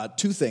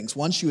two things.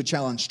 One, she would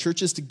challenge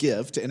churches to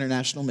give to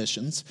international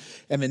missions.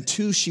 And then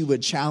two, she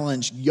would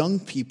challenge young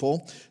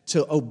people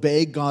to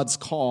obey God's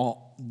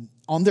call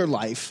on their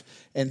life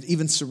and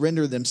even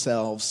surrender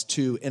themselves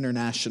to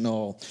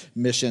international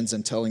missions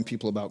and telling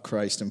people about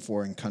Christ in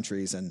foreign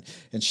countries. And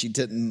she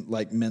didn't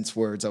mince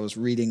words. I was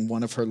reading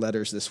one of her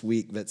letters this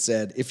week that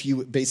said, if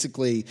you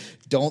basically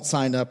don't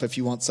sign up if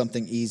you want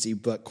something easy,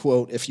 but,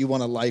 quote, if you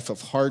want a life of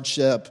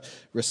hardship,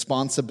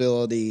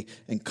 responsibility,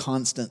 and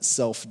constant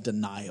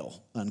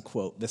self-denial,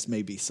 unquote, this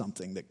may be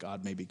something that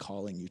God may be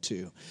calling you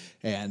to.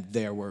 And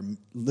there were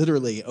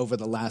literally, over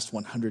the last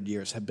 100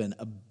 years, have been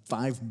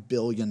 $5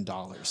 billion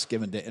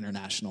given to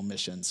international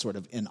missions, sort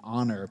of in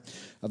honor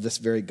of this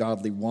very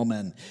godly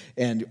woman.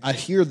 And I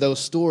hear those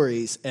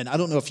stories, and I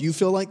don't know if you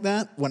feel like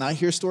that. When I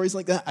hear stories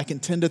like that, I can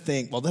tend to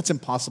think, well, that's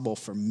impossible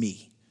for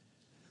me.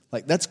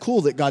 That's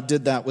cool that God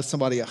did that with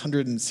somebody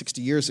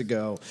 160 years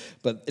ago,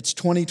 but it's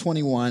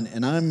 2021,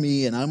 and I'm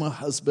me, and I'm a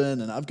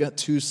husband, and I've got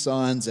 2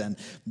 sons, and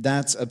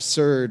that's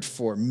absurd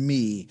for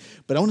me.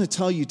 But I want to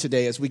tell you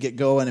today as we get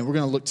going, and we're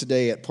going to look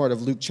today at part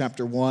of Luke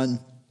chapter 1,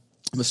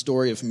 the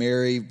story of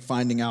Mary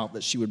finding out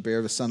that she would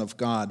bear the Son of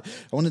God.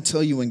 I want to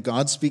tell you, when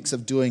God speaks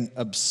of doing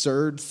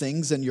absurd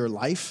things in your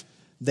life,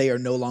 they are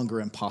no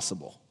longer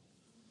impossible.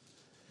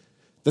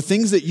 The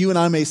things that you and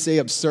I may say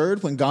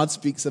absurd, when God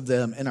speaks of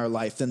them in our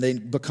life, then they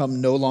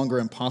become no longer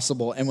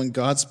impossible. And when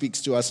God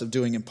speaks to us of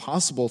doing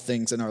impossible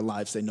things in our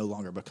lives, they no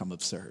longer become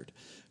absurd.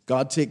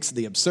 God takes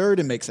the absurd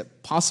and makes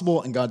it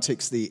possible, and God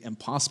takes the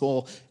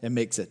impossible and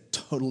makes it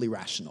totally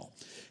rational.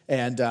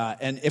 And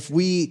if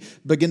we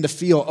begin to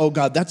feel, oh,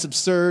 God, that's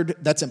absurd,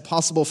 that's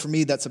impossible for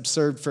me, that's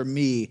absurd for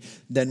me,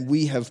 then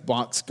we have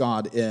boxed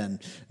God in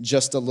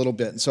just a little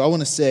bit. And so I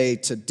want to say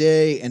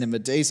today and in the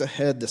days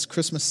ahead, this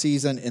Christmas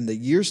season, in the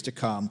years to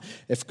come,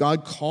 if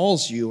God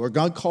calls you or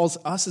God calls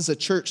us as a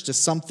church to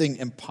something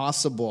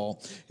impossible,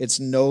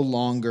 it's no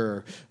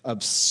longer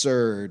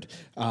absurd.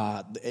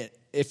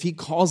 If he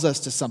calls us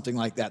to something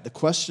like that, the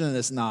question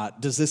is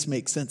not, does this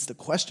make sense? The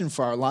question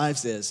for our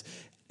lives is,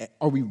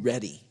 are we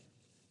ready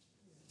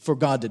for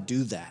God to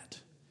do that?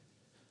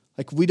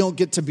 We don't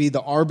get to be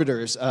the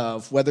arbiters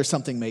of whether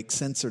something makes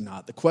sense or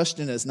not. The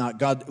question is not,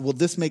 God, will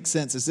this make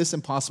sense? Is this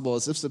impossible?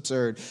 Is this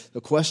absurd? The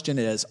question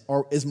is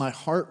my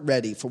heart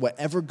ready for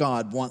whatever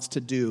God wants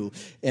to do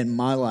in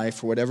my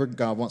life, or whatever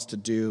God wants to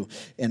do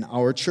in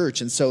our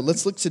church? And so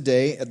let's look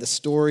today at the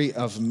story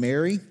of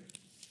Mary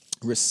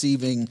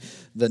receiving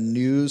the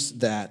news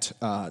that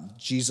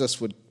Jesus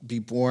would be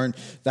born.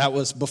 That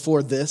was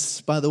before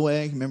this, by the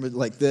way. Remember,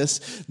 this,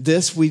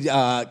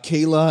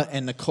 Kayla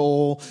and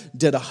Nicole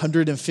did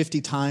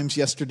 150 times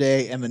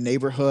yesterday in the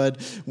neighborhood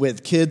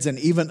with kids and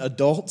even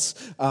adults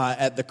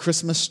at the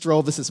Christmas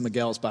stroll. This is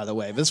Miguel's, by the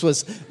way. This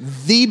was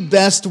the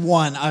best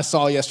one I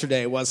saw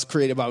yesterday. It was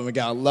created by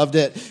Miguel. I loved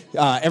it.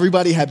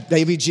 Everybody had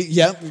baby Jesus.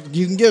 Yep,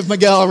 you can give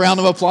Miguel a round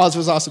of applause. It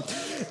was awesome.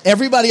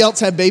 Everybody else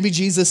had baby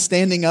Jesus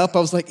standing up. I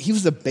was like, he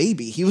was a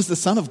baby. He was the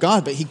Son of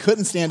God, but he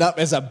couldn't stand up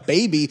as a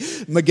baby.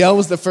 Miguel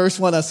was the first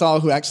one I saw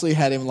who actually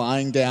had him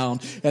lying down,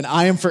 and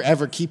I am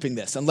forever keeping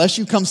this. Unless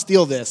you come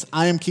steal this,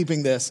 I am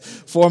keeping this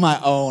for my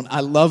own.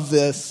 I love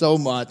this so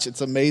much.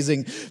 It's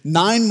amazing.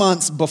 9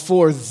 months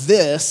before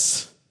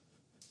this,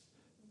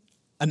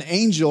 an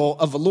angel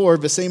of the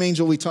Lord, the same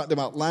angel we talked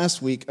about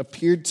last week,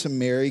 appeared to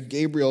Mary.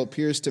 Gabriel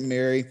appears to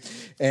Mary,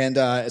 and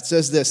it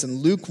says this in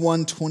Luke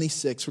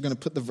 1:26. We're going to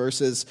put the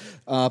verses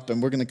up,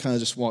 and we're going to kind of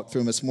just walk through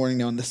them this morning.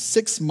 Now, in the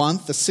sixth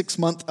month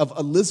of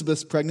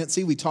Elizabeth's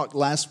pregnancy, we talked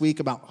last week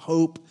about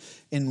hope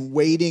and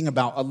waiting,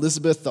 about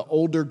Elizabeth, the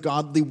older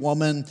godly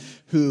woman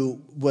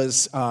who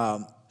was...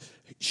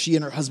 She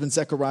and her husband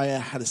Zechariah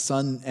had a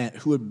son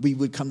who we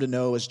would come to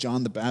know as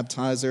John the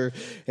Baptizer.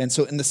 And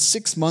so in the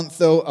 6th month,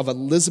 though, of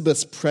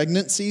Elizabeth's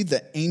pregnancy,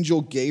 the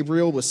angel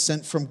Gabriel was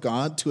sent from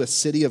God to a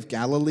city of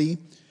Galilee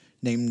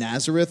named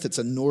Nazareth. It's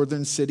a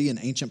northern city in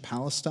ancient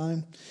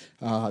Palestine,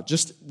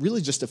 just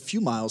a few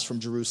miles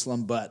from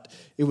Jerusalem, but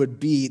it would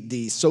be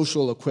the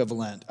social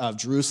equivalent of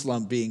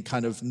Jerusalem being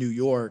kind of New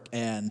York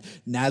and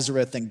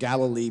Nazareth and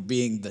Galilee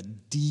being the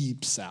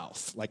deep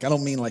South. I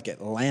don't mean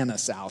Atlanta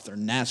South or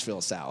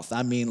Nashville South.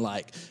 I mean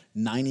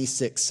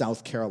 96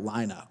 South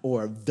Carolina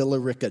or Villa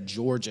Rica,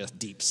 Georgia,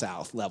 deep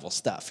South level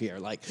stuff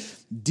here.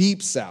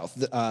 Deep South,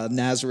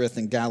 Nazareth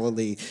and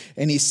Galilee.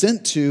 And he's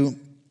sent to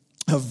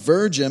a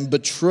virgin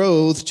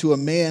betrothed to a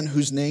man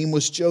whose name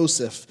was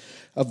Joseph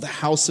of the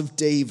house of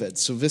David.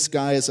 So this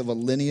guy is of a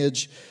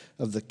lineage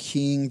of the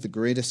king, the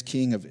greatest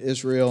king of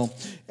Israel.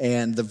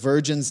 And the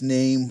virgin's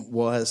name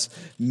was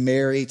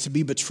Mary. To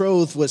be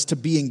betrothed was to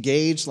be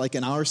engaged,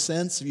 in our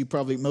sense.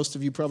 Most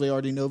of you probably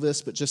already know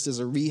this, but just as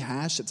a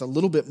rehash, it's a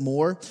little bit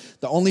more.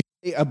 The only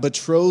way a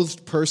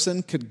betrothed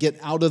person could get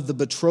out of the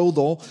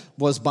betrothal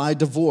was by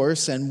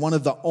divorce, and one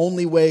of the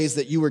only ways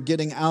that you were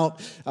getting out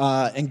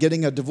and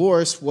getting a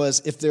divorce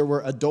was if there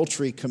were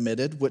adultery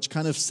committed, which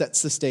kind of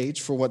sets the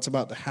stage for what's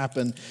about to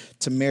happen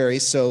to Mary.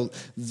 So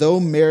though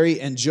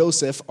Mary and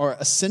Joseph are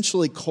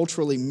essentially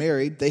culturally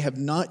married, they have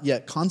not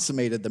yet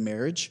consummated the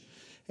marriage,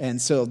 and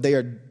so they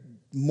are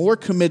more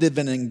committed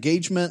than an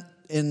engagement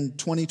in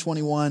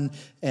 2021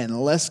 and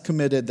less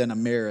committed than a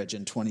marriage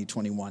in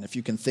 2021. If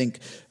you can think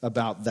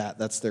about that,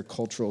 that's their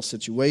cultural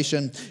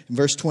situation. In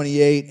verse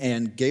 28,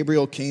 and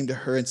Gabriel came to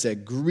her and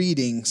said,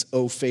 "Greetings,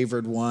 O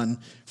favored one."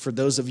 For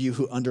those of you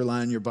who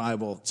underline your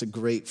Bible, it's a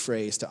great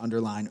phrase to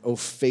underline, "O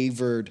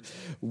favored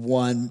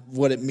one."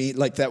 What it means,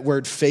 like that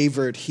word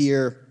favored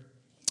here,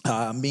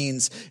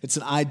 means it's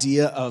an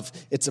idea of,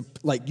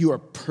 like you are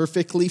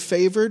perfectly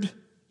favored,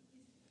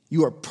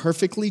 you are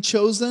perfectly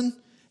chosen,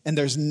 and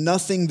there's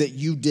nothing that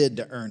you did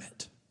to earn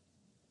it.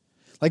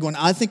 Like when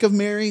I think of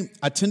Mary,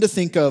 I tend to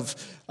think of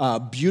a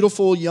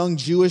beautiful young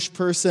Jewish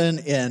person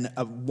in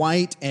a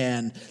white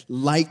and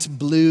light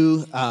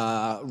blue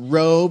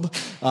robe,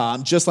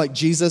 just like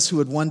Jesus, who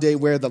would one day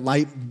wear the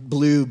light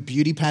blue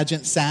beauty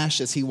pageant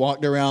sash as he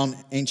walked around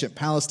ancient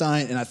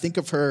Palestine. And I think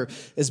of her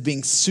as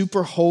being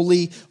super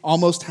holy,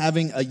 almost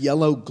having a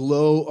yellow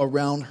glow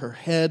around her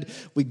head.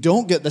 We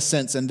don't get the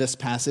sense in this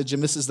passage,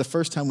 and this is the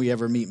first time we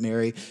ever meet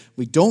Mary,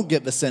 we don't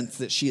get the sense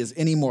that she is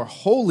any more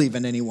holy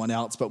than anyone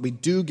else, but we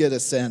do get a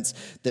sense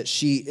that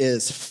she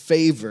is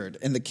favored.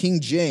 In the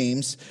King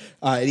James,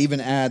 it even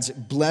adds,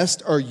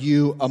 "Blessed are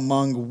you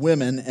among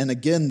women." And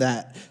again,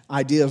 that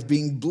idea of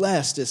being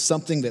blessed is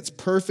something that's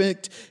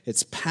perfect,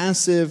 it's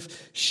passive.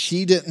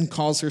 She didn't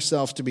cause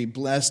herself to be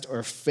blessed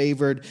or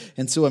favored.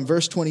 And so in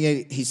verse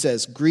 28, he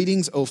says,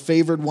 "Greetings, O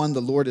favored one,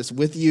 the Lord is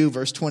with you."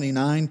 Verse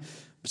 29,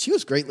 but she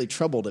was greatly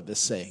troubled at this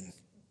saying.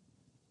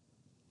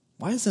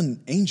 Why is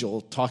an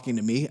angel talking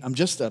to me? I'm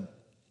just a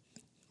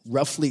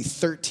roughly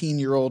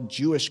 13-year-old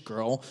Jewish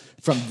girl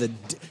from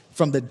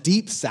the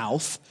deep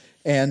south.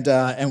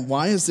 And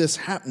why is this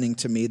happening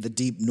to me? The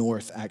deep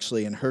north,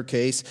 actually, in her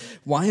case.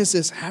 Why is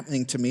this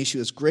happening to me? She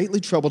was greatly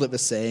troubled at the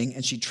saying,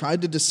 and she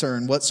tried to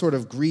discern what sort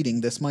of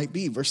greeting this might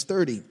be. Verse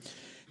 30,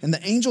 and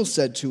the angel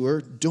said to her,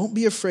 "Don't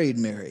be afraid,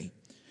 Mary,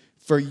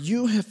 for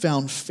you have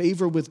found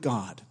favor with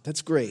God."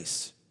 That's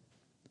grace.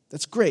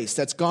 That's grace.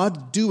 That's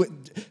God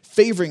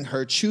favoring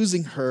her,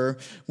 choosing her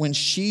when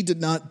she did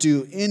not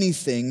do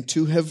anything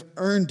to have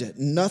earned it.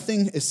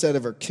 Nothing is said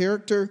of her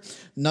character.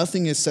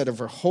 Nothing is said of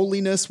her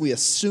holiness. We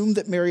assume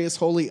that Mary is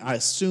holy. I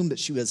assume that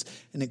she was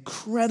an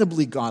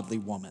incredibly godly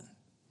woman,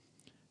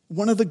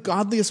 one of the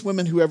godliest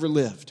women who ever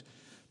lived.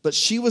 But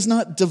she was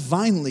not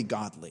divinely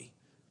godly.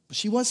 But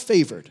she was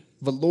favored.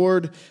 The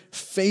Lord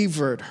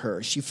favored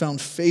her. She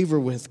found favor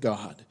with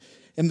God.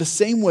 In the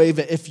same way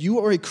that if you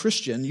are a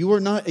Christian, you are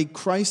not a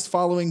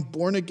Christ-following,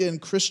 born-again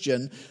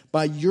Christian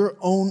by your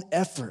own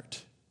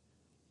effort.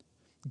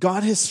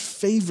 God has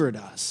favored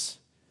us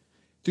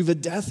through the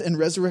death and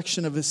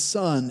resurrection of his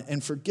Son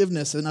and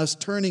forgiveness and us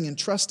turning and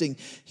trusting.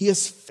 He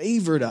has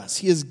favored us.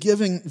 He has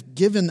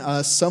given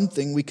us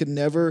something we could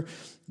never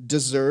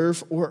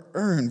deserve or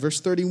earn. Verse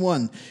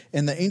 31,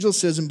 and the angel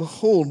says, "And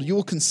behold, you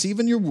will conceive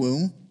in your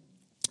womb,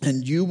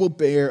 and you will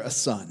bear a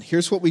son."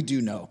 Here's what we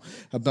do know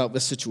about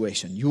this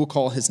situation. You will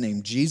call his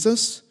name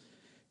Jesus.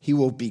 He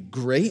will be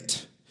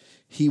great.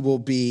 He will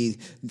be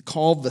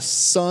called the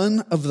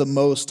Son of the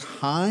Most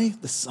High,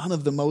 the Son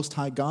of the Most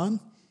High God.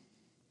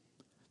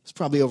 It's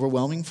probably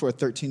overwhelming for a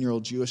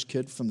 13-year-old Jewish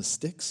kid from the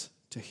sticks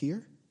to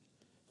hear.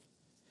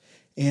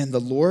 And the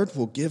Lord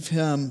will give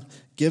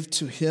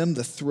to him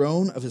the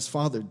throne of his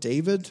father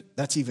David.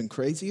 That's even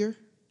crazier.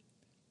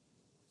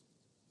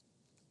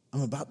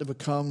 I'm about to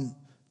become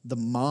the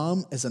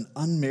mom, as an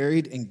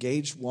unmarried,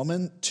 engaged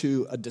woman,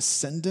 to a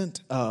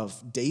descendant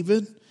of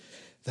David.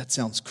 That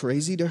sounds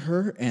crazy to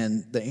her.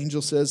 And the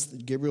angel says,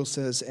 Gabriel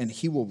says, and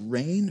he will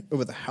reign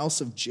over the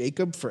house of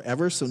Jacob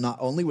forever. So not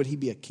only would he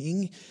be a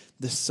king,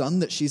 the son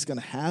that she's going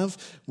to have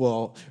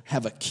will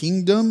have a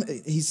kingdom,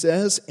 he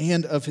says,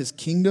 and of his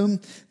kingdom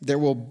there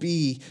will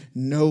be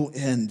no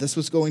end. This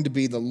was going to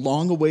be the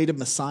long-awaited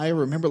Messiah.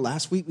 Remember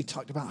last week we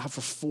talked about how for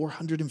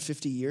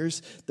 450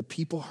 years the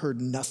people heard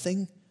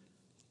nothing.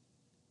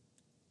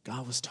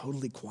 God was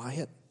totally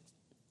quiet.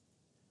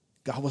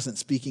 God wasn't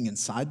speaking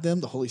inside them.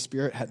 The Holy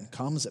Spirit hadn't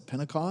come as at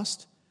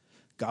Pentecost.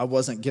 God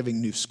wasn't giving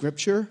new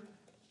scripture.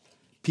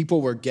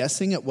 People were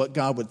guessing at what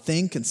God would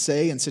think and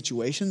say in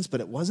situations,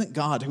 but it wasn't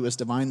God who was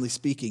divinely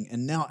speaking.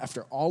 And now,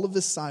 after all of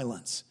this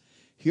silence,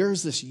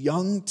 here's this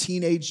young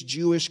teenage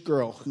Jewish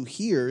girl who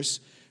hears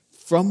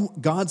from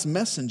God's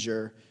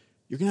messenger,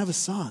 you're going to have a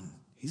son.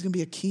 He's going to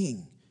be a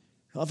king.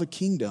 He'll have a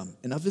kingdom.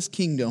 And of his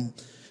kingdom,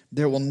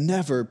 there will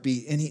never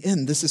be any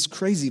end. This is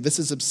crazy. This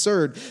is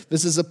absurd.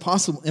 This is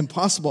impossible.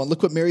 And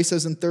look what Mary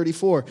says in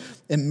 34.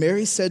 And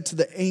Mary said to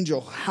the angel,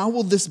 "How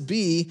will this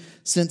be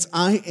since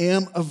I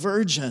am a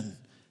virgin?"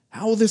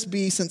 How will this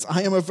be since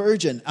I am a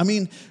virgin? I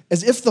mean,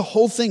 as if the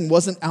whole thing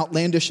wasn't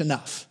outlandish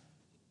enough.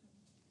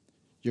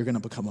 You're going to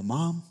become a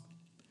mom.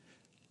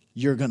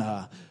 You're going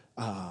to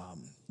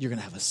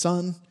have a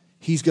son.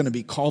 He's going to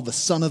be called the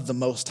Son of the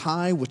Most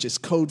High, which is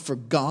code for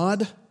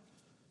God.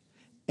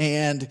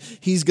 And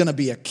he's going to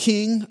be a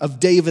king of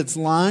David's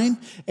line,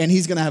 and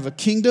he's going to have a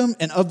kingdom,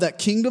 and of that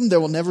kingdom there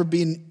will never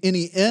be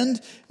any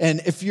end.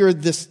 And if you're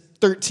this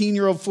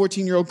 13-year-old,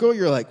 14-year-old girl,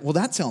 you're like, well,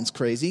 that sounds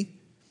crazy,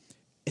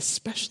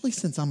 especially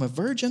since I'm a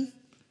virgin.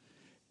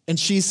 And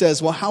she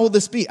says, well, how will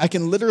this be? I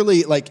can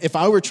literally, like, if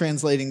I were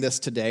translating this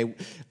today,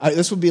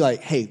 this would be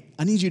like, hey,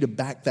 I need you to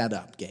back that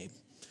up, Gabe.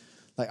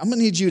 Like, I'm going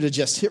to need you to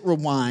just hit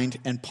rewind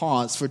and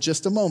pause for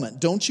just a moment.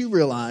 Don't you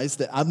realize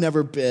that I've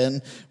never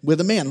been with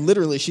a man?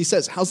 Literally, she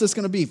says, how's this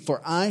going to be?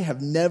 For I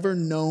have never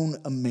known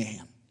a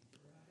man.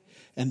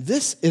 And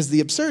this is the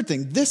absurd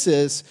thing. This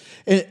is,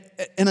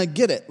 and I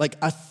get it. Like,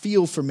 I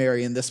feel for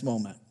Mary in this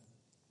moment.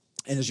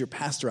 And as your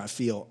pastor, I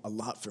feel a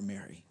lot for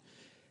Mary.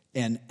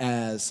 And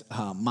as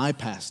my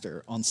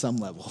pastor, on some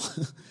level,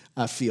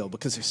 I feel,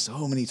 because there's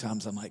so many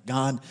times I'm like,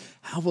 God,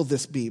 how will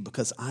this be?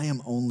 Because I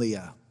am only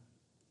a...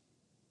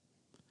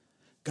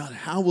 God,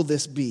 how will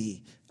this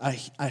be? I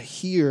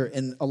hear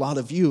in a lot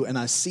of you, and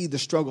I see the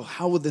struggle.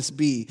 How will this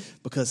be?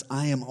 Because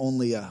I am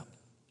only a...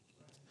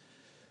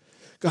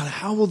 God,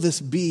 how will this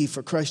be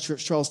for Christ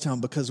Church Charlestown?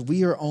 Because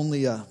we are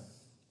only a...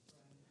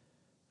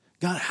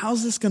 God,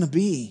 how's this going to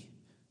be?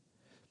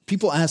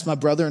 People ask, my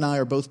brother and I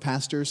are both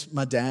pastors.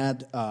 My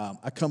dad,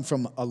 I come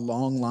from a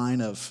long line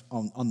of,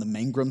 on the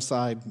Mangrum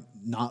side,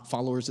 not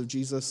followers of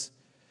Jesus.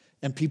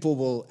 And people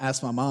will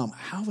ask my mom,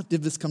 how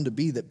did this come to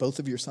be that both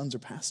of your sons are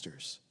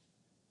pastors?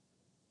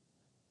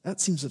 That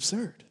seems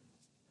absurd.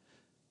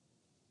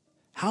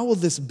 How will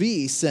this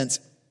be, since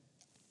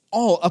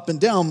all up and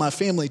down my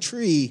family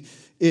tree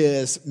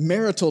is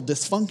marital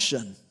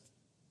dysfunction?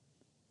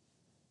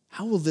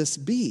 How will this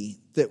be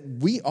that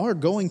we are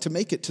going to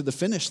make it to the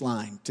finish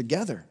line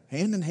together,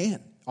 hand in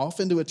hand,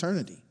 off into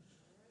eternity?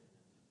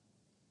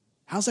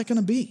 How's that going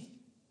to be?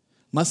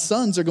 My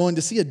sons are going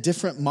to see a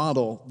different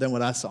model than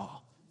what I saw.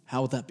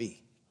 How will that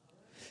be?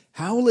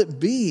 How will it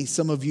be,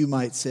 some of you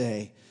might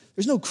say,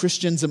 there's no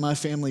Christians in my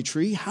family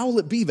tree. How will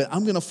it be that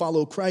I'm going to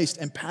follow Christ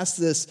and pass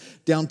this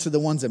down to the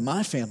ones in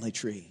my family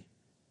tree?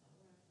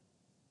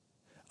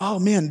 Oh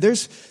man,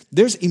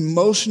 there's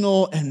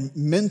emotional and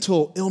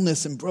mental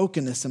illness and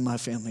brokenness in my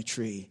family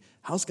tree.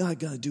 How's God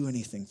going to do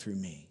anything through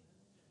me?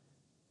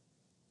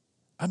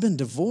 I've been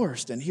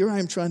divorced, and here I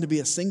am trying to be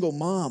a single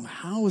mom.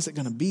 How is it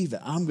going to be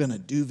that I'm going to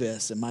do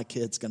this and my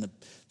kid's going to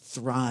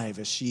thrive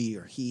as she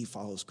or he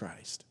follows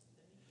Christ?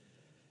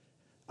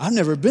 I've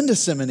never been to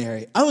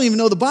seminary. I don't even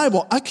know the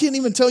Bible. I can't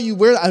even tell you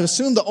where. I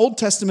assume the Old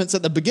Testament's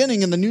at the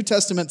beginning and the New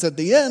Testament's at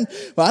the end,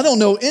 but I don't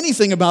know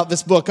anything about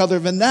this book other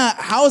than that.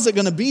 How is it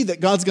going to be that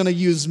God's going to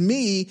use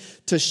me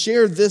to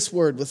share this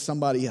word with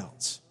somebody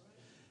else?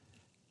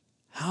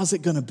 How's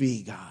it going to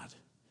be, God?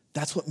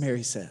 That's what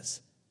Mary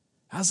says.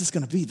 How's this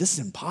going to be? This is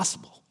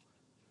impossible.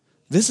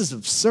 This is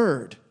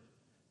absurd.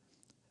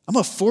 I'm a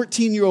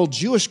 14-year-old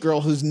Jewish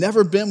girl who's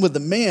never been with a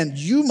man.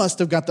 You must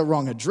have got the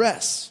wrong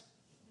address.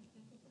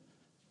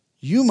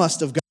 You must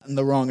have gotten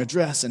the wrong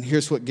address. And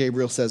here's what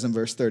Gabriel says in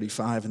verse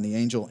 35. And the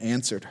angel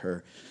answered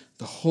her,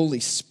 the Holy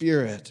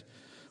Spirit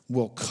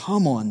will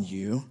come on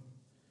you,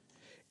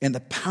 and the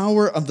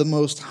power of the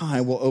Most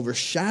High will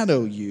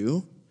overshadow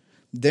you.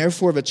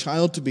 Therefore, the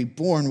child to be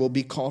born will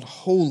be called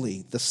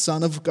Holy, the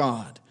Son of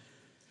God.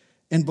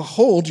 And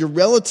behold, your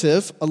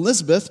relative,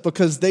 Elizabeth,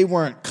 because they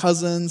weren't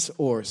cousins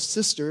or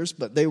sisters,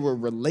 but they were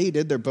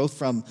related. They're both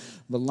from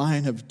the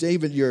line of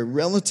David. Your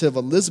relative,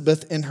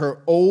 Elizabeth, in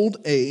her old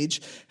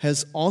age,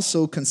 has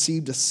also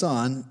conceived a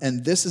son.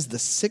 And this is the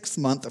 6th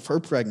month of her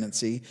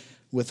pregnancy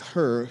with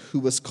her who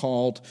was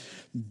called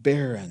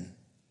barren.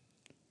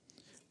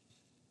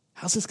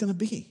 How's this going to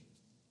be?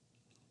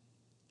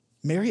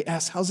 Mary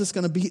asks, how's this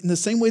going to be? In the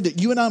same way that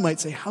you and I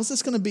might say, how's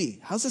this going to be?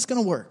 How's this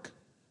going to work?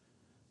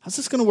 How's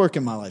this going to work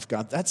in my life,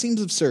 God? That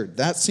seems absurd.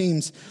 That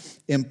seems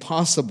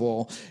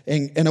impossible.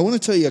 And I want to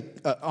tell you,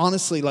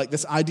 honestly, like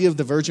this idea of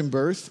the virgin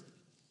birth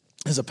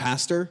as a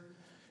pastor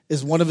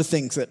is one of the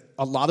things that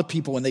a lot of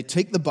people, when they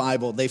take the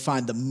Bible, they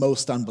find the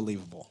most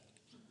unbelievable.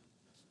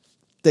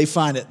 They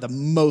find it the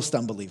most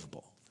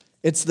unbelievable.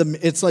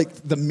 It's like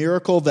the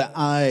miracle that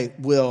I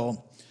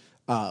will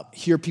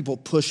hear people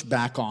push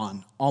back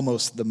on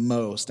almost the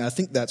most. And I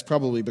think that's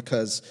probably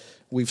because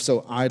we've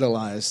so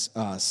idolized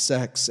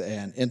sex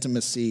and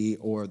intimacy,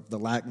 or the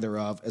lack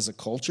thereof, as a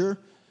culture,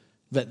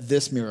 that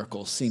this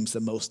miracle seems the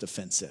most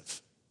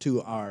offensive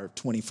to our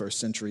 21st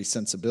century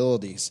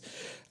sensibilities.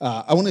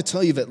 I want to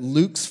tell you that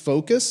Luke's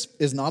focus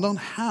is not on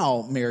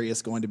how Mary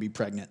is going to be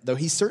pregnant, though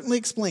he certainly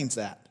explains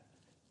that.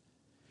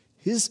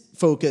 His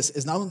focus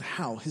is not on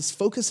how. His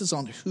focus is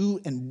on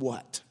who and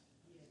what.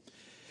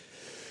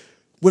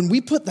 When we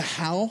put the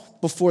how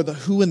before the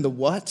who and the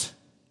what,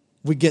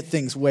 we get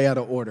things way out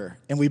of order,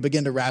 and we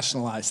begin to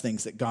rationalize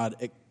things that God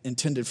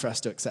intended for us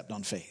to accept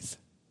on faith.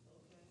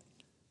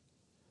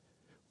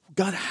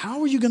 God,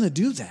 how are you going to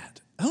do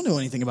that? I don't know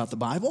anything about the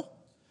Bible.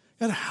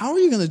 God, how are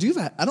you going to do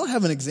that? I don't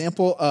have an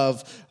example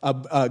of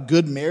a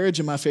good marriage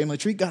in my family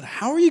tree. God,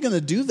 how are you going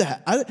to do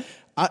that?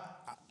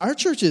 Our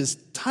church is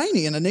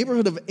tiny in a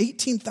neighborhood of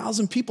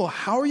 18,000 people.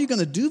 How are you going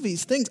to do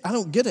these things? I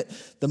don't get it.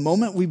 The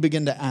moment we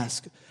begin to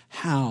ask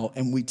how,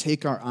 and we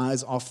take our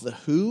eyes off the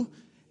who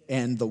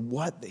and the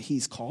what that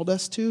he's called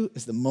us to,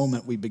 is the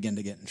moment we begin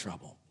to get in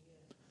trouble.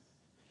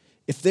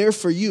 If there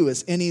for you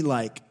is any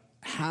like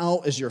how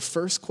is your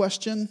first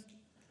question,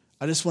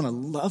 I just want to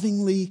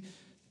lovingly,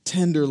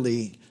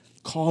 tenderly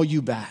call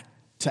you back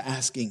to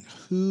asking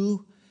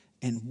who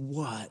and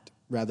what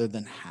rather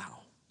than how.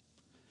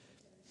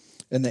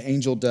 And the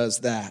angel does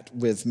that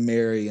with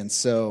Mary. And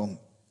so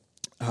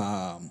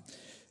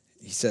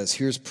he says,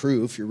 here's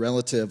proof. Your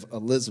relative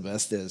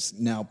Elizabeth is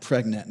now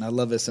pregnant. And I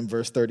love this in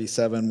verse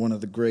 37, one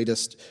of the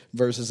greatest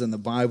verses in the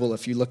Bible.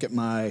 If you look at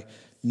my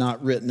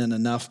Not Written in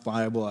Enough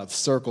Bible, I've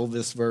circled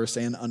this verse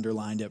and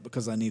underlined it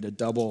because I need a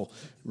double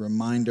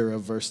reminder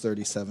of verse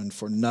 37.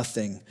 For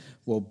nothing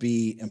will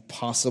be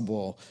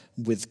impossible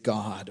with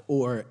God.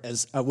 Or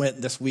as I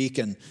went this week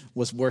and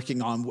was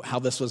working on how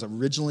this was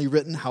originally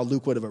written, how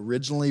Luke would have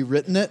originally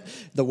written it,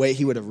 the way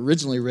he would have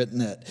originally written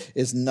it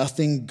is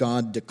nothing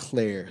God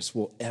declares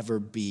will ever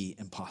be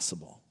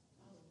impossible.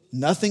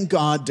 Nothing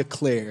God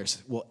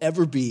declares will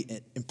ever be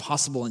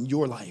impossible in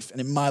your life and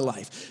in my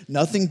life.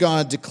 Nothing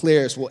God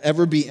declares will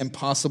ever be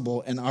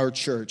impossible in our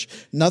church.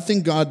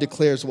 Nothing God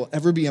declares will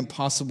ever be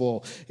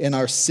impossible in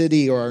our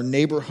city or our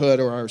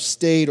neighborhood or our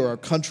state or our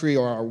country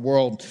or our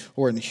world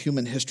or in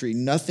human history.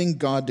 Nothing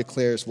God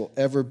declares will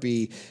ever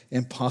be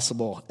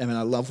impossible. And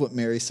I love what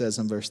Mary says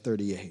in verse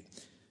 38.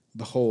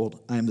 Behold,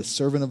 I am the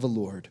servant of the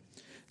Lord.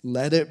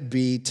 Let it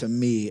be to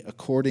me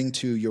according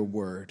to your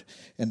word.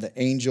 And the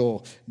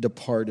angel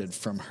departed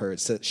from her.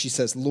 She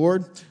says,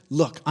 Lord,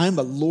 look, I am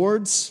the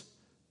Lord's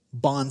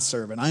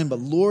bondservant. I am the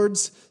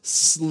Lord's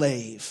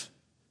slave.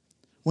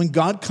 When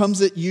God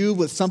comes at you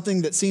with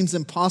something that seems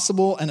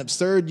impossible and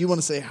absurd, you want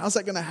to say, how's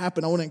that going to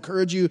happen? I want to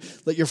encourage you,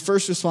 let your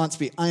first response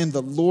be, I am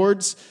the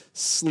Lord's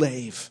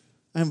slave.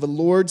 I am the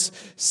Lord's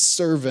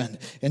servant.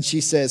 And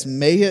she says,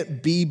 may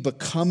it be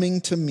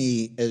becoming to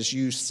me as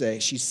you say.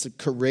 She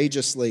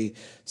courageously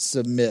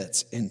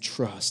submits in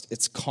trust.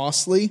 It's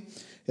costly.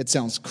 It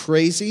sounds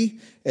crazy.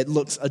 It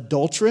looks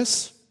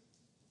adulterous.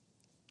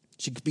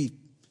 She could be,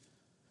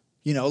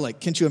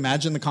 can't you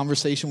imagine the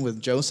conversation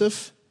with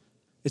Joseph?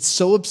 It's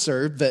so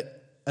absurd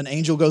that an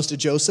angel goes to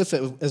Joseph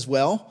as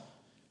well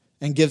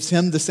and gives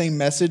him the same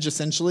message,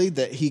 essentially,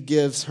 that he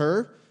gives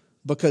her.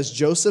 Because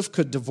Joseph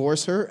could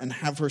divorce her and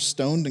have her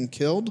stoned and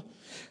killed.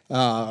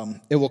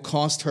 It will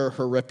cost her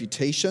her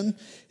reputation.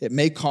 It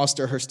may cost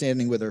her her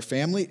standing with her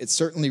family. It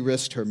certainly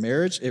risked her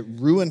marriage. It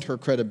ruined her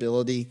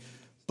credibility,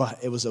 but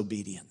it was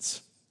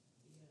obedience.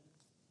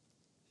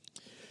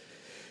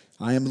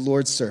 I am the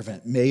Lord's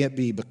servant. May it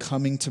be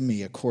becoming to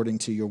me according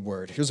to your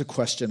word. Here's a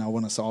question I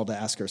want us all to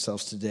ask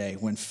ourselves today.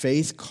 When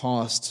faith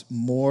costs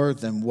more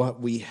than what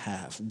we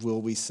have,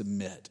 will we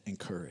submit in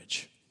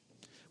courage?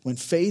 When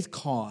faith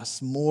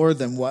costs more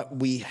than what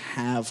we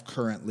have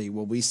currently,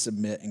 will we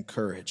submit in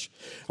courage?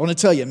 I want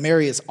to tell you,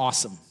 Mary is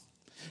awesome.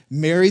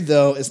 Mary,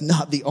 though, is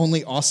not the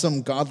only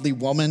awesome, godly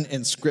woman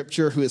in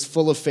Scripture who is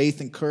full of faith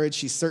and courage.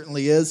 She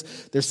certainly is.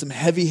 There's some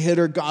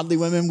heavy-hitter, godly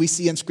women we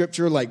see in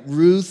Scripture like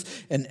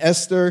Ruth and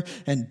Esther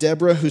and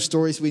Deborah, whose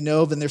stories we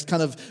know. Then there's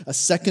kind of a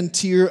second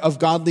tier of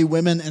godly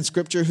women in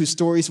Scripture whose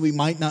stories we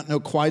might not know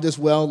quite as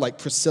well, like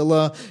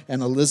Priscilla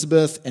and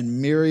Elizabeth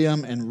and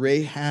Miriam and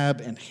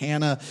Rahab and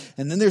Hannah.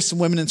 And then there's some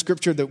women in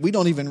Scripture that we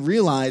don't even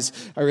realize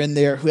are in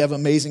there who have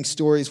amazing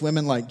stories.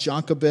 Women like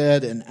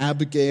Jochebed and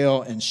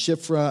Abigail and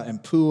Shiphrah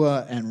and Puah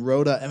and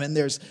Rhoda. I mean,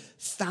 there's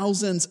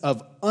thousands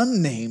of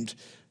unnamed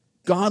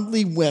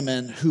godly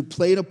women who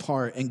played a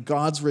part in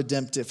God's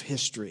redemptive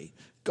history.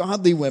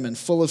 Godly women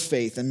full of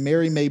faith, and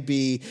Mary may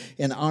be,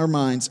 in our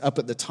minds, up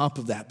at the top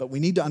of that. But we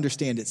need to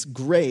understand it's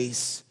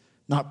grace,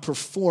 not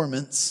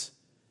performance,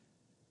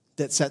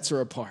 that sets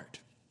her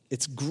apart.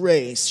 It's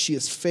grace. She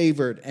is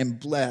favored and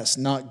blessed,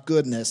 not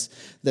goodness,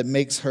 that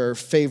makes her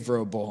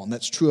favorable. And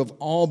that's true of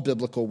all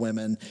biblical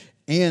women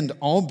and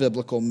all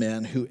biblical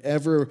men who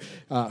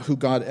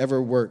God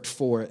ever worked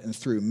for and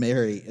through.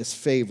 Mary is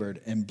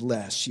favored and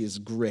blessed. She is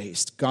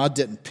graced. God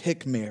didn't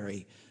pick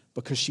Mary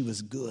because she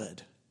was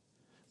good.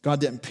 God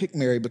didn't pick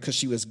Mary because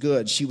she was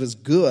good. She was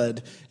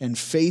good and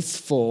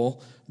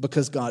faithful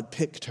because God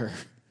picked her.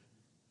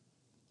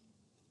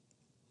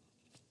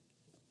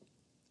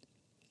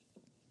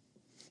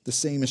 The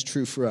same is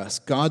true for us.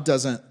 God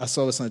doesn't, I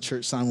saw this on a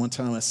church sign one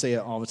time, I say it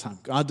all the time.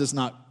 God does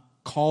not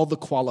call the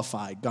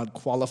qualified. God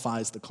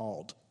qualifies the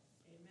called.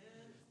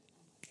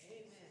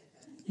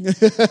 Amen.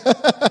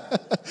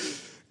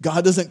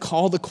 God doesn't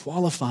call the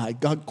qualified.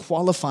 God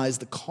qualifies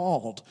the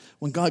called.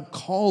 When God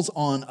calls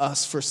on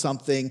us for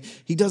something,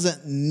 he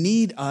doesn't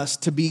need us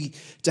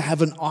to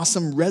have an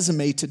awesome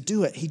resume to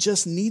do it. He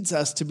just needs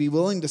us to be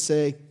willing to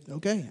say,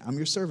 okay, I'm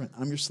your servant.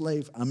 I'm your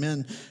slave. I'm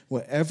in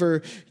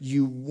whatever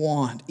you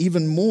want.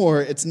 Even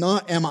more, it's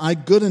not, am I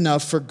good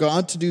enough for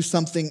God to do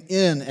something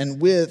in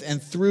and with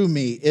and through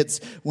me?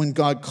 It's when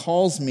God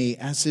calls me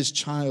as his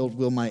child,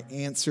 will my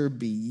answer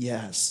be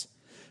yes?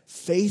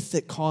 Faith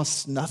that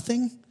costs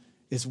nothing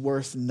is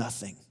worth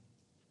nothing.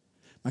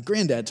 My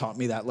granddad taught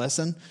me that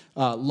lesson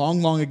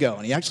long ago,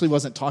 and he actually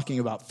wasn't talking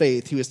about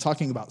faith. He was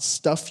talking about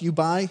stuff you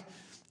buy,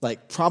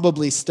 like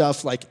probably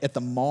stuff like at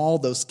the mall,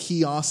 those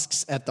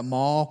kiosks at the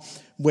mall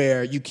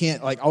where you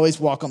can't always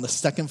walk on the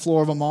second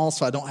floor of a mall,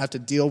 so I don't have to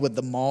deal with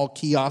the mall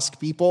kiosk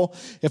people.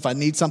 If I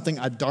need something,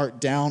 I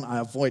dart down. I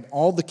avoid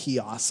all the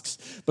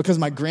kiosks because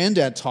my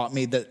granddad taught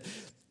me that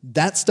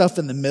that stuff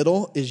in the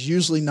middle is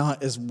usually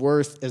not as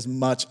worth as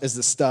much as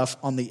the stuff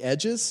on the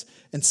edges,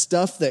 and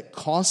stuff that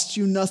costs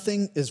you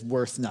nothing is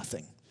worth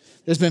nothing.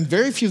 There's been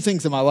very few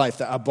things in my life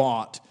that I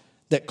bought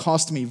that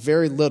cost me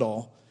very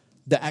little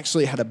that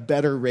actually had a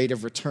better rate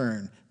of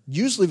return.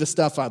 Usually the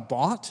stuff I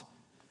bought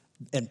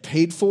and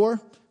paid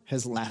for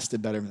has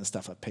lasted better than the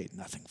stuff I paid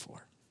nothing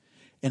for.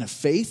 And a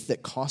faith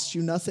that costs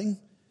you nothing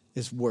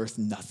is worth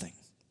nothing.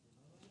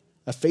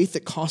 A faith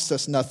that costs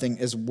us nothing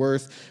is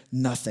worth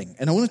nothing.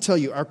 And I want to tell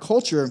you, our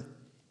culture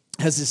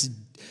has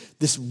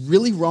this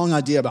really wrong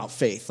idea about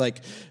faith.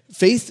 Like,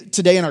 faith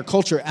today in our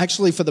culture,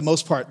 actually, for the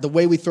most part, the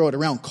way we throw it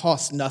around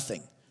costs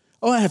nothing.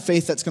 Oh, I have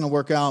faith that's going to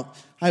work out.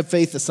 I have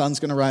faith the sun's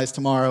going to rise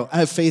tomorrow. I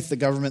have faith the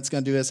government's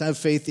going to do this. I have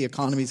faith the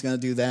economy's going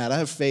to do that. I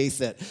have faith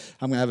that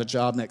I'm going to have a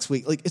job next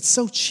week. Like, it's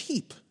so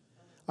cheap.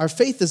 Our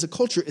faith as a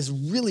culture is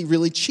really,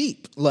 really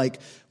cheap.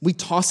 Like, we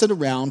toss it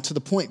around to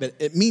the point that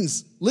it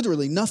means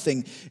literally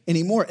nothing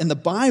anymore. In the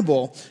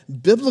Bible,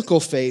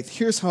 biblical faith,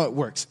 here's how it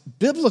works.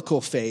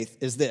 Biblical faith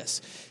is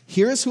this.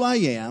 Here is who I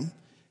am,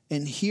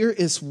 and here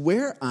is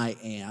where I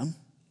am.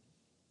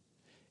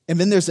 And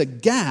then there's a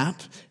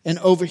gap, and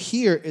over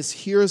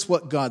here's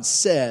what God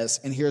says,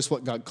 and here's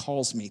what God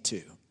calls me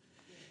to.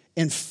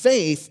 And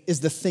faith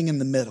is the thing in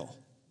the middle.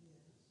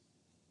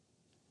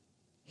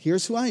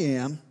 Here's who I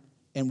am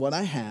and what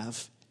I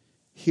have.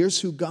 Here's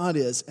who God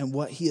is and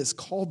what he has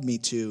called me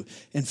to.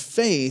 And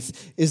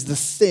faith is the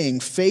thing.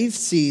 Faith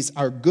sees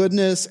our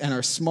goodness and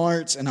our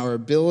smarts and our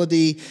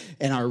ability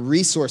and our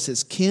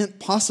resources can't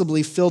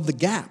possibly fill the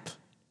gap.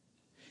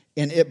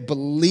 And it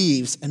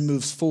believes and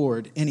moves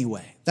forward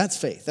anyway. That's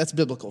faith. That's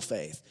biblical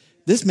faith.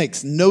 This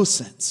makes no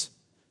sense.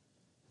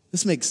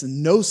 This makes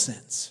no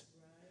sense.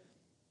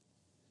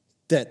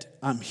 That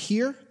I'm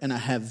here and I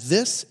have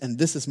this, and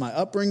this is my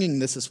upbringing,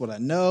 this is what I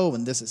know,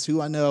 and this is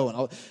who I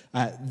know,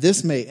 and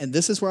this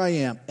is where I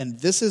am, and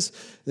this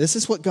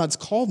is what God's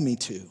called me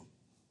to.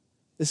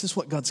 This is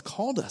what God's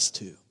called us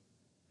to.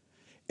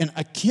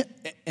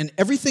 And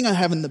everything I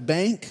have in the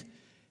bank,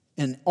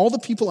 and all the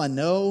people I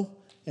know,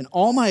 and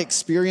all my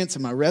experience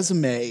and my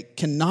resume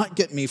cannot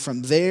get me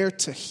from there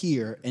to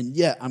here, and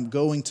yet I'm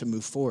going to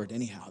move forward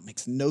anyhow. It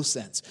makes no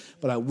sense,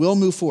 but I will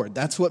move forward.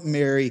 That's what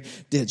Mary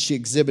did. She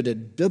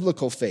exhibited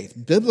biblical faith.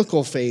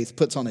 Biblical faith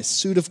puts on a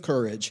suit of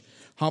courage,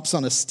 hops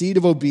on a steed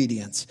of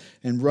obedience,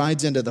 and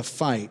rides into the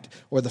fight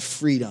or the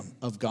freedom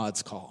of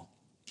God's call.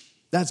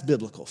 That's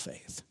biblical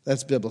faith.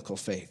 That's biblical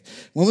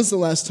faith. When was the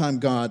last time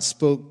God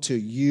spoke to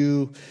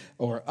you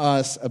or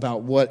us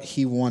about what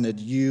he wanted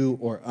you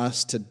or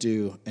us to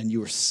do, and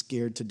you were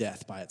scared to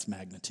death by its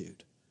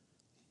magnitude?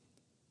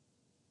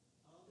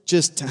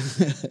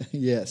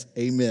 Yes,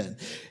 amen.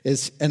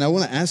 And I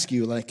want to ask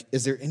you,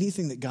 is there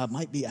anything that God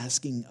might be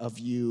asking of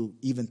you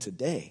even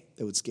today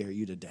that would scare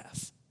you to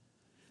death?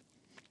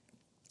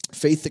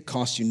 Faith that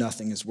costs you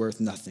nothing is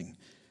worth nothing.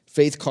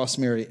 Faith cost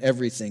Mary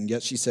everything,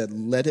 yet she said,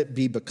 let it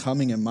be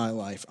becoming in my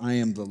life. I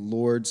am the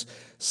Lord's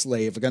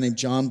slave. A guy named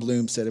John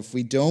Bloom said, if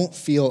we don't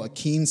feel a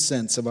keen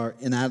sense of our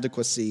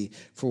inadequacy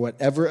for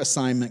whatever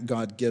assignment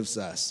God gives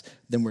us,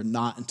 then we're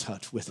not in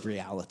touch with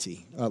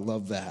reality. I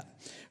love that.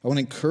 I want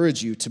to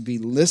encourage you to be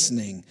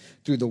listening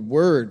through the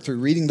Word, through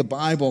reading the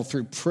Bible,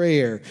 through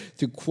prayer,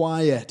 through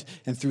quiet,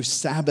 and through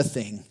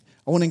Sabbathing.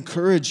 I want to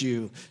encourage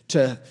you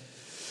to...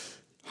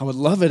 I would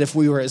love it if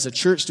we were as a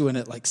church doing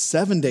it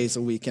 7 days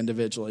a week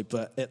individually,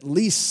 but at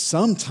least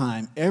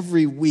sometime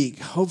every week,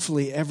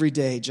 hopefully every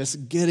day,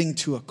 just getting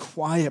to a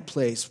quiet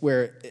place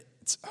where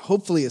it's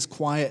hopefully as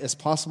quiet as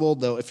possible,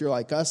 though if you're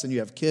like us and you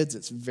have kids,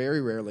 it's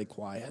very rarely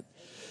quiet.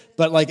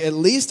 But at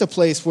least a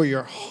place where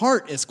your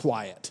heart is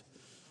quiet.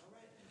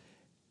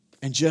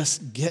 And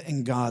just get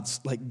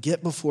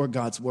before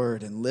God's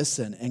word and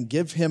listen and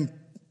give him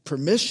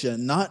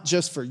permission, not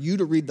just for you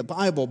to read the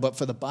Bible, but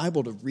for the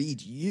Bible to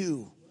read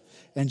you.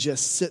 And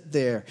just sit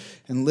there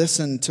and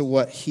listen to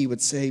what he would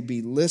say.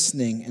 Be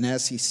listening, and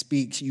as he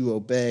speaks, you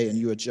obey and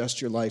you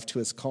adjust your life to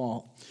his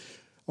call. I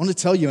want to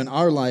tell you, in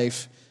our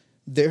life,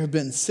 there have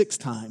been 6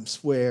 times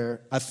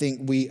where I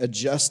think we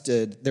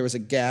adjusted. There was a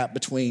gap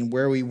between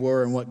where we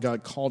were and what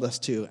God called us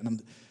to. And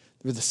there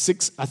were the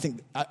 6, I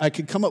think, I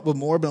could come up with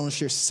more, but I want to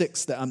share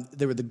 6 that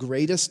they were the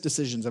greatest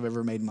decisions I've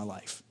ever made in my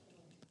life.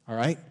 All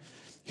right?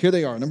 Here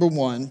they are. Number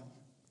 1,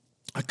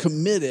 I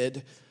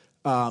committed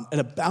at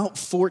about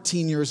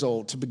 14 years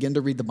old to begin to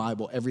read the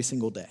Bible every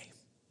single day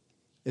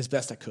as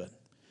best I could.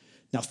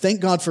 Now, thank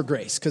God for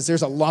grace, because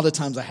there's a lot of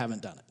times I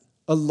haven't done it.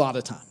 A lot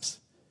of times.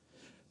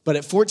 But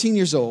at 14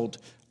 years old,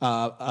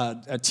 a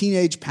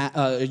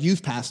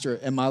youth pastor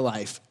in my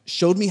life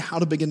showed me how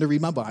to begin to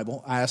read my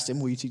Bible. I asked him,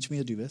 will you teach me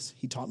to do this?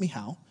 He taught me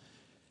how.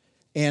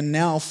 And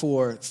now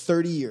for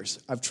 30 years,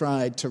 I've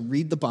tried to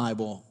read the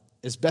Bible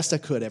as best I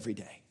could every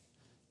day.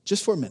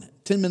 Just for a minute,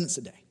 10 minutes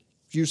a day.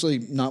 Usually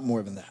not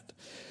more than that.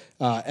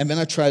 And then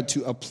I tried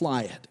to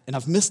apply it. And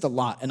I've missed a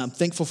lot. And I'm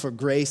thankful for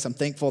grace. I'm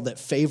thankful that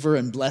favor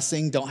and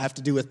blessing don't have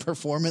to do with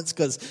performance,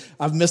 because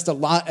I've missed a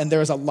lot. And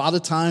there's a lot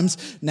of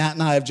times, Nat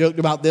and I have joked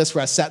about this,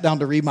 where I sat down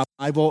to read my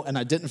Bible and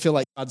I didn't feel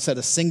like God said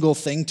a single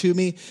thing to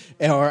me,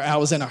 or I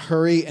was in a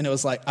hurry and it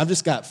was like, I've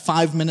just got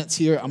 5 minutes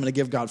here. I'm going to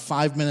give God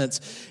 5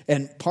 minutes.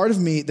 And part of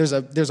me, there's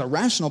a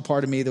rational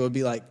part of me that would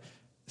be like,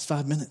 it's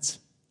 5 minutes.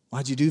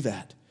 Why'd you do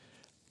that?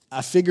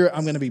 I figure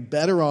I'm going to be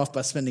better off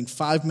by spending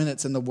 5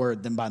 minutes in the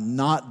Word than by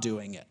not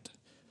doing it.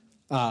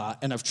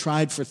 And I've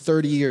tried for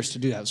 30 years to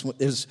do that.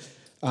 It was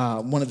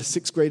one of the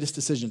 6 greatest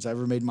decisions I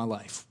ever made in my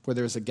life, where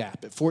there was a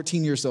gap. At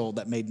 14 years old,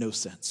 that made no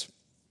sense.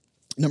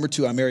 Number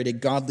 2, I married a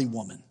godly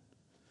woman.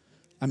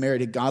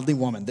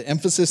 The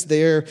emphasis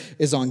there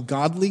is on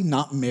godly,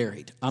 not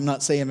married. I'm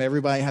not saying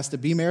everybody has to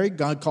be married.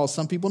 God calls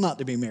some people not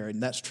to be married,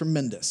 and that's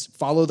tremendous.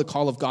 Follow the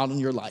call of God in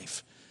your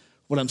life.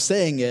 What I'm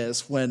saying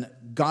is, when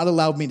God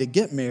allowed me to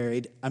get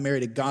married, I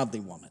married a godly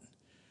woman.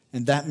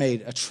 And that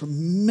made a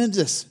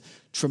tremendous,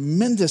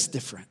 tremendous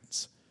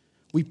difference.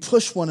 We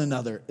push one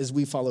another as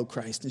we follow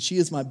Christ. And she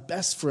is my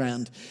best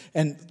friend.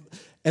 And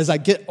as I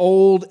get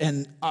old,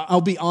 and I'll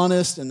be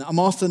honest, and I'm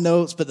off the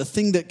notes, but the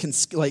thing that can,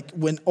 like,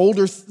 when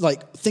older,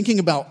 like, thinking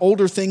about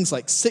older things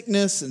like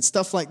sickness and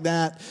stuff like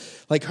that,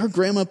 like, her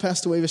grandma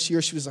passed away this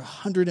year. She was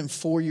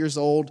 104 years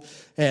old.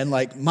 And,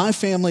 like, my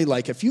family,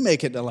 like, if you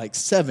make it to, like,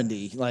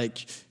 70,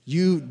 like,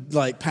 you,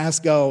 like, pass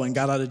go and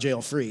got out of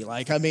jail free.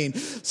 Like, I mean,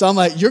 so I'm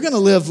like, you're going to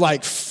live,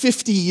 like,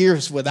 50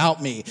 years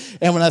without me.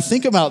 And when I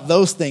think about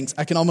those things,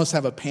 I can almost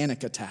have a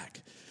panic attack.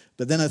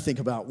 But then I think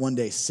about one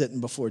day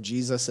sitting before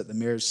Jesus at the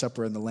marriage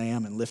supper of the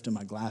Lamb and lifting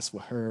my glass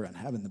with her and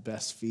having the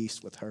best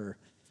feast with her.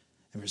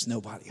 And there's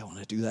nobody I want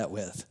to do that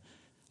with.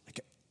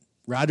 Like,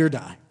 ride or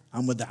die,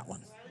 I'm with that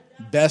one.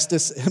 Best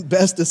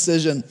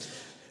decision,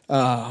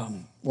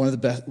 one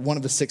of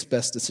the 6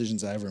 best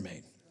decisions I ever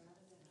made.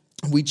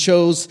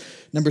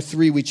 Number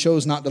 3, we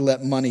chose not to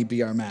let money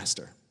be our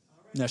master.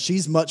 Now,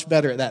 she's much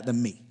better at that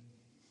than me.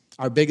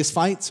 Our biggest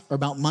fights are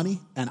about money,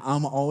 and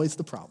I'm always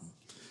the problem.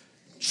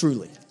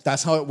 Truly,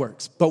 that's how it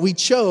works. But we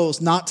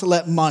chose not to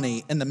let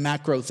money and the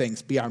macro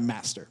things be our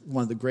master.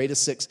 One of the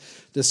greatest 6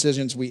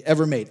 decisions we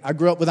ever made. I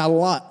grew up without a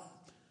lot.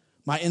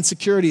 My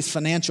insecurity is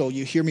financial.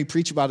 You hear me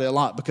preach about it a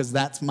lot because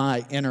that's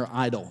my inner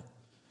idol.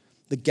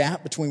 The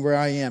gap between where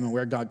I am and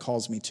where God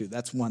calls me to,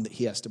 that's one that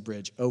he has to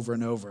bridge over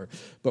and over.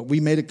 But we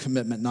made a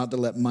commitment not to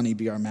let money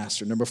be our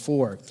master. Number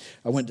 4,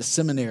 I went to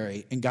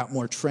seminary and got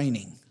more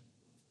training.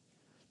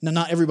 Now,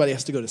 not everybody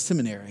has to go to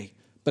seminary,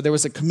 but there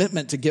was a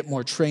commitment to get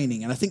more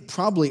training. And I think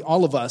probably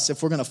all of us,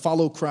 if we're going to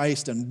follow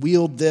Christ and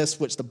wield this,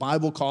 which the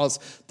Bible calls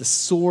the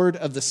sword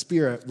of the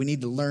Spirit, we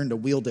need to learn to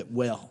wield it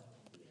well,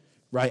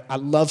 right? I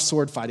love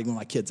sword fighting with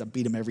my kids. I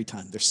beat them every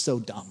time. They're so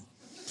dumb.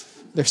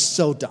 They're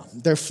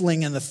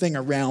flinging the thing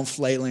around,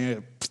 flailing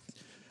it.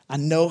 I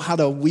know how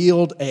to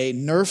wield a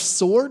Nerf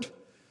sword.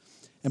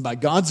 And by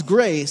God's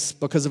grace,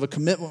 because of a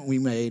commitment we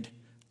made,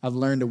 I've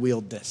learned to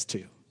wield this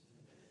too.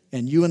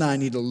 And you and I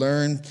need to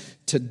learn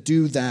to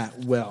do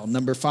that well.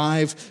 Number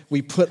 5,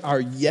 we put our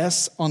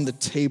yes on the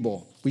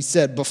table. We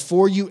said,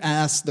 before you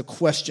ask the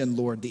question,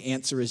 Lord, the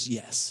answer is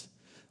yes.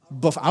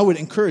 I would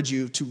encourage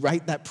you to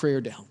write that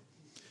prayer down.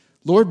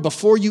 Lord,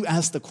 before you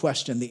ask the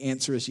question, the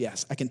answer is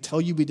yes. I can tell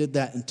you we did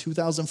that in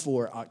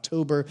 2004,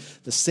 October,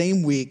 the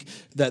same week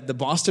that the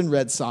Boston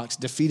Red Sox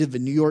defeated the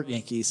New York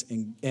Yankees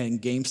in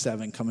Game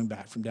 7, coming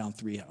back from down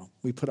 3-0.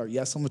 We put our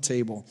yes on the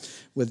table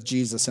with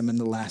Jesus. I'm in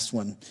the last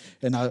one,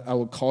 and I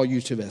will call you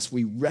to this.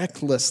 We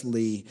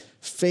recklessly,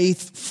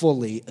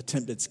 faithfully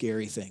attempted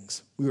scary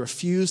things. We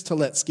refused to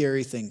let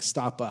scary things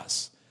stop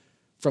us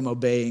from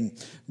obeying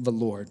the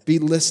Lord. Be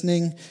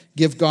listening.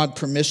 Give God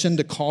permission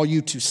to call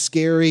you to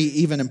scary,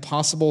 even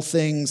impossible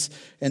things,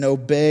 and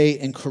obey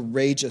in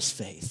courageous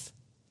faith.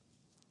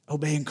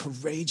 Obey in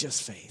courageous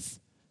faith.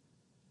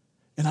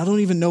 And I don't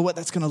even know what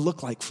that's going to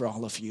look like for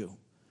all of you,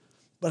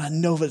 but I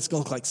know that it's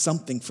going to look like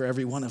something for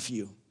every one of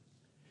you.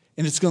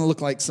 And it's going to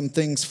look like some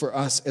things for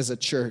us as a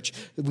church.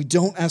 We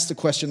don't ask the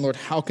question, Lord,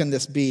 how can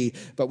this be?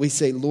 But we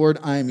say, Lord,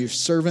 I am your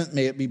servant.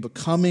 May it be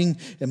becoming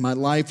in my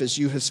life as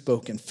you have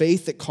spoken.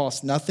 Faith that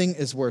costs nothing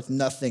is worth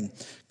nothing.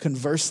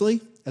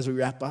 Conversely, as we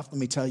wrap up, let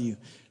me tell you,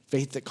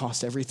 faith that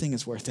costs everything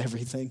is worth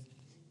everything.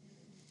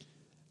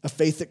 A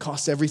faith that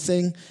costs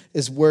everything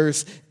is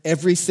worth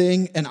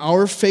everything. And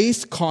our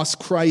faith costs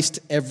Christ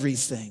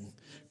everything.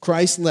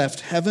 Christ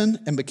left heaven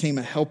and became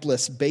a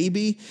helpless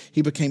baby.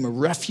 He became a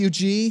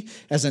refugee.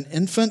 As an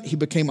infant, he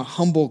became a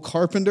humble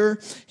carpenter.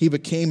 He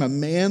became a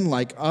man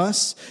like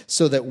us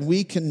so that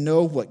we can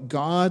know what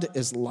God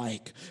is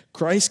like.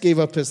 Christ gave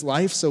up his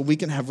life so we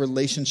can have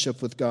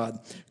relationship with God.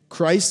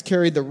 Christ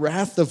carried the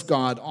wrath of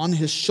God on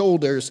his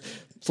shoulders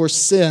for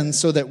sin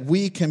so that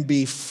we can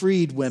be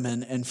freed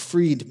women and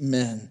freed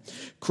men.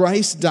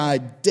 Christ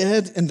died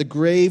dead in the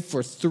grave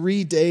for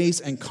 3 days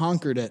and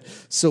conquered it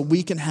so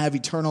we can have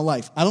eternal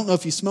life. I don't know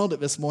if you smelled it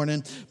this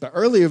morning, but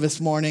earlier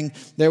this morning,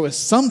 there was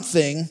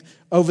something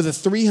over the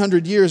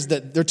 300 years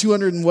that there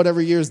 200 and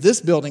whatever years this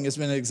building has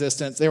been in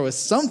existence. There was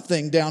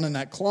something down in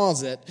that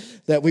closet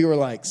that we were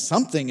like,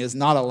 something is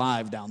not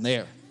alive down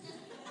there.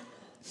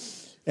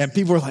 And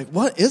people were like,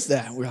 what is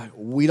that? We're like,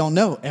 we don't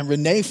know. And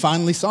Renee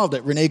finally solved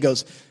it. Renee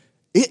goes,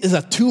 it is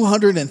a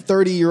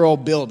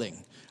 230-year-old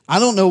building. I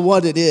don't know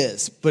what it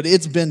is, but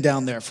it's been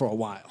down there for a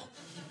while.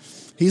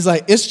 He's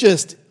like, it's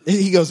just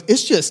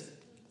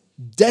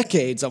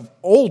decades of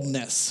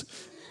oldness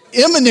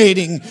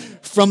emanating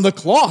from the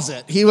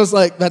closet. He was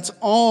like, that's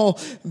all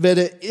that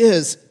it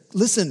is.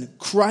 Listen,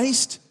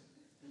 Christ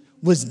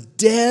was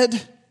dead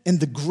in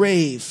the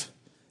grave,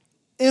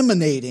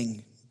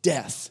 emanating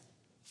death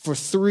for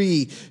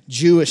 3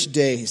 Jewish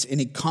days, and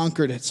he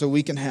conquered it so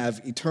we can have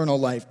eternal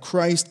life.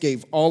 Christ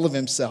gave all of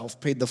himself,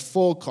 paid the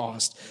full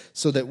cost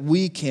so that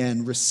we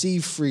can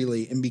receive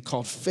freely and be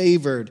called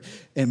favored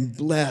and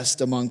blessed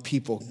among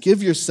people.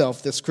 Give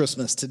yourself this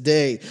Christmas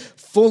today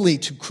fully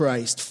to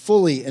Christ,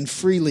 fully and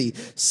freely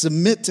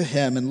submit to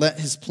him, and let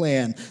his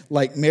plan,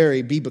 like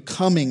Mary, be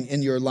becoming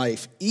in your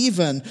life,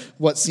 even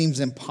what seems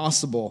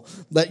impossible.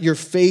 Let your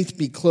faith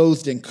be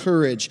clothed in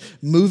courage,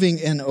 moving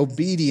in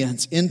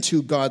obedience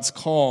into God's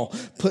call.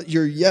 Put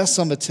your yes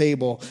on the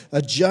table,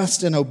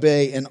 adjust and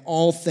obey in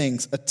all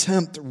things.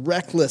 Attempt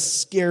reckless,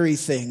 scary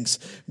things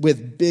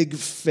with big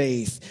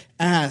faith.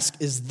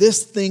 Ask, is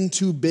this thing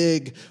too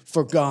big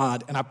for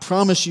God? And I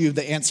promise you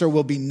the answer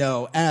will be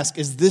no. Ask,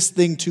 is this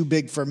thing too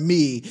big for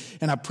me?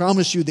 And I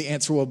promise you the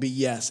answer will be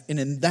yes. And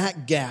in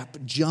that gap,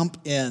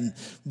 jump in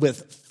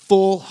with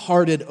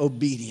full-hearted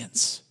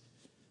obedience.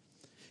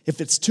 If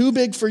it's too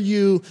big for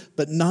you,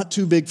 but not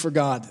too big for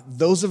God,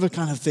 those are the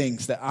kind of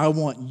things that I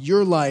want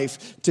your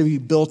life to be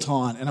built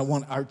on, and I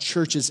want our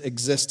church's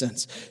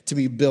existence to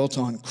be built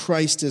on.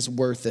 Christ is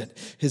worth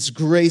it. His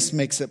grace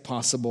makes it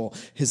possible.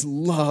 His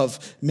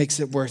love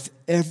makes it worth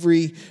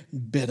every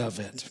bit of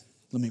it.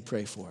 Let me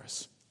pray for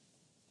us.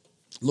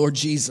 Lord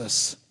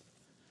Jesus,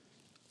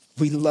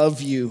 we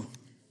love you.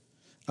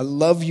 I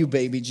love you,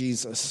 baby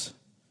Jesus.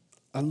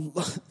 I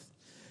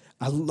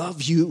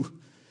love you,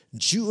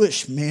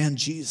 Jewish man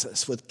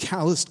Jesus with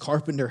calloused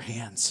carpenter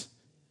hands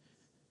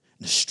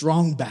and a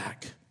strong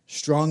back,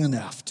 strong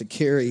enough to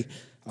carry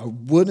a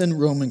wooden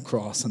Roman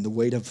cross and the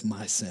weight of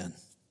my sin.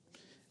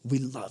 We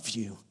love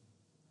you.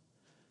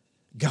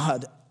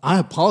 God, I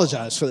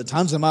apologize for the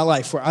times in my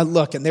life where I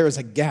look and there is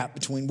a gap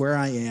between where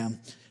I am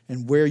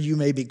and where you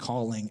may be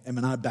calling, and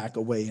when I back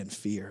away in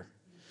fear.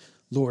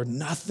 Lord,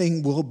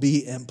 nothing will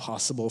be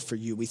impossible for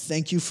you. We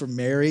thank you for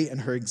Mary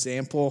and her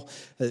example,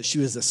 that she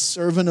was a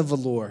servant of the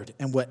Lord.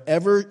 And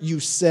whatever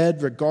you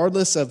said,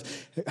 regardless of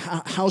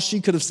how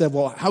she could have said,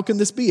 well, how can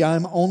this be?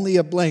 I'm only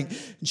a blank.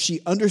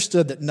 She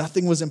understood that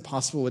nothing was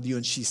impossible with you,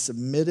 and she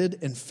submitted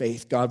in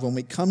faith. God, when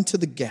we come to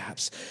the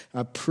gaps,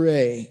 I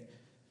pray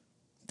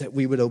that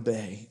we would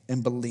obey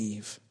and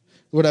believe.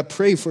 Lord, I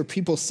pray for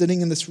people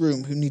sitting in this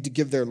room who need to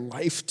give their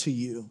life to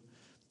you.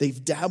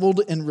 They've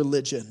dabbled in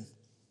religion,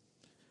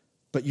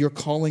 but you're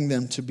calling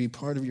them to be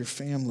part of your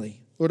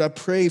family. Lord, I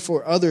pray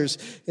for others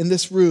in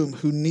this room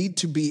who need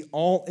to be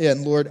all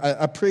in. Lord,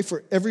 I pray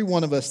for every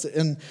one of us that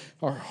in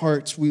our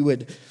hearts we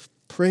would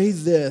pray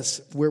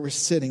this where we're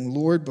sitting.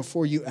 Lord,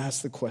 before you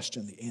ask the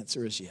question, the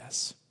answer is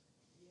yes.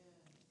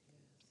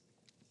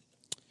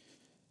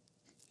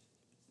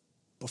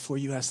 Before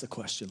you ask the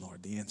question,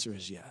 Lord, the answer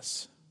is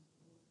yes.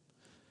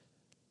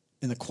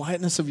 In the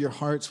quietness of your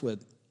hearts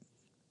with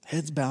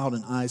heads bowed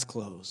and eyes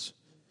closed,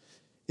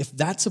 if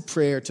that's a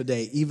prayer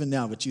today, even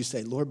now, but you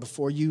say, Lord,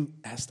 before you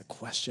ask the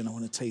question, I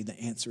want to tell you the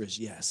answer is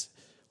yes.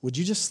 Would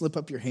you just slip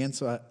up your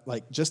hand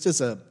just as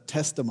a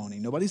testimony?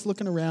 Nobody's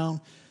looking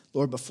around.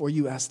 Lord, before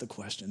you ask the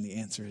question, the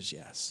answer is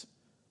yes.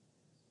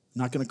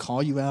 I'm not going to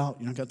call you out.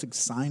 You're not going to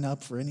sign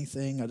up for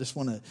anything.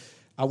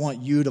 I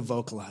want you to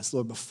vocalize.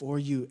 Lord, before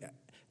you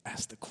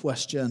ask the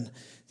question,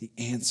 the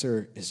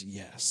answer is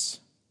yes.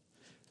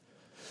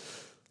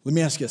 Let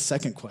me ask you a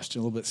second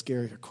question, a little bit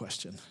scarier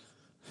question.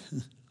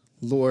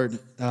 Lord,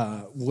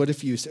 what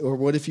if you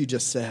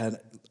just said,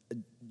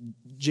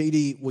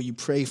 JD, will you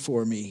pray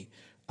for me?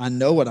 I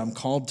know what I'm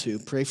called to.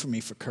 Pray for me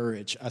for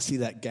courage. I see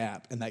that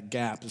gap, and that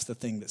gap is the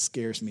thing that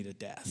scares me to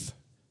death.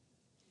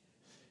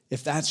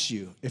 If that's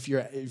you, if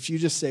you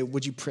just say,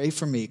 would you pray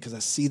for me because I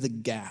see the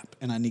gap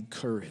and I need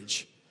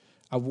courage.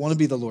 I want to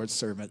be the Lord's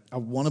servant. I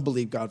want to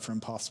believe God for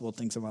impossible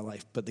things in my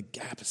life, but the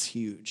gap is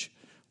huge.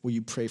 Will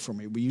you pray for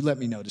me? Will you let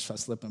me know just if I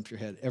slip up your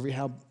head? Every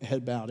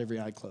head bowed, every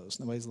eye closed.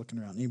 Nobody's looking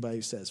around. Anybody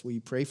who says, will you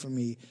pray for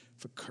me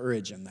for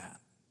courage in that?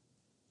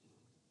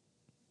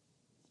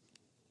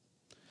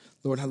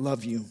 Lord, I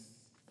love you.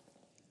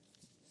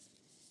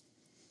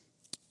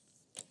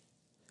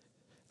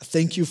 I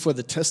thank you for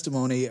the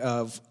testimony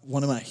of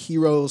one of my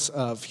heroes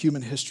of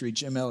human history,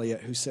 Jim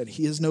Elliot, who said,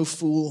 he is no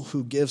fool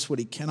who gives what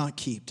he cannot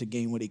keep to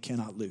gain what he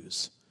cannot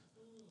lose.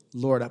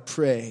 Lord, I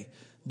pray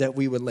that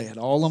we would lay it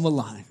all on the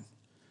line.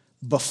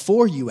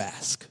 Before you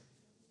ask,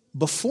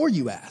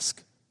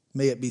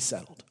 may it be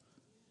settled.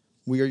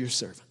 We are your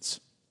servants.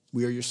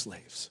 We are your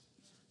slaves.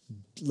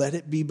 Let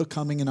it be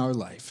becoming in our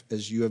life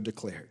as you have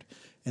declared.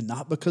 And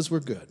not because we're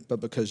good, but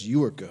because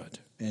you are good.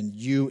 And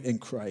you in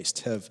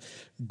Christ have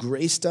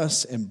graced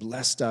us and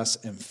blessed us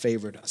and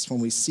favored us. When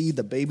we see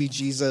the baby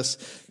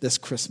Jesus this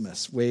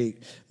Christmas, may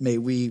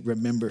we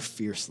remember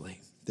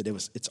fiercely that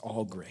it's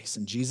all grace.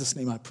 In Jesus'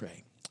 name I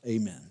pray.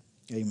 Amen.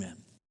 Amen.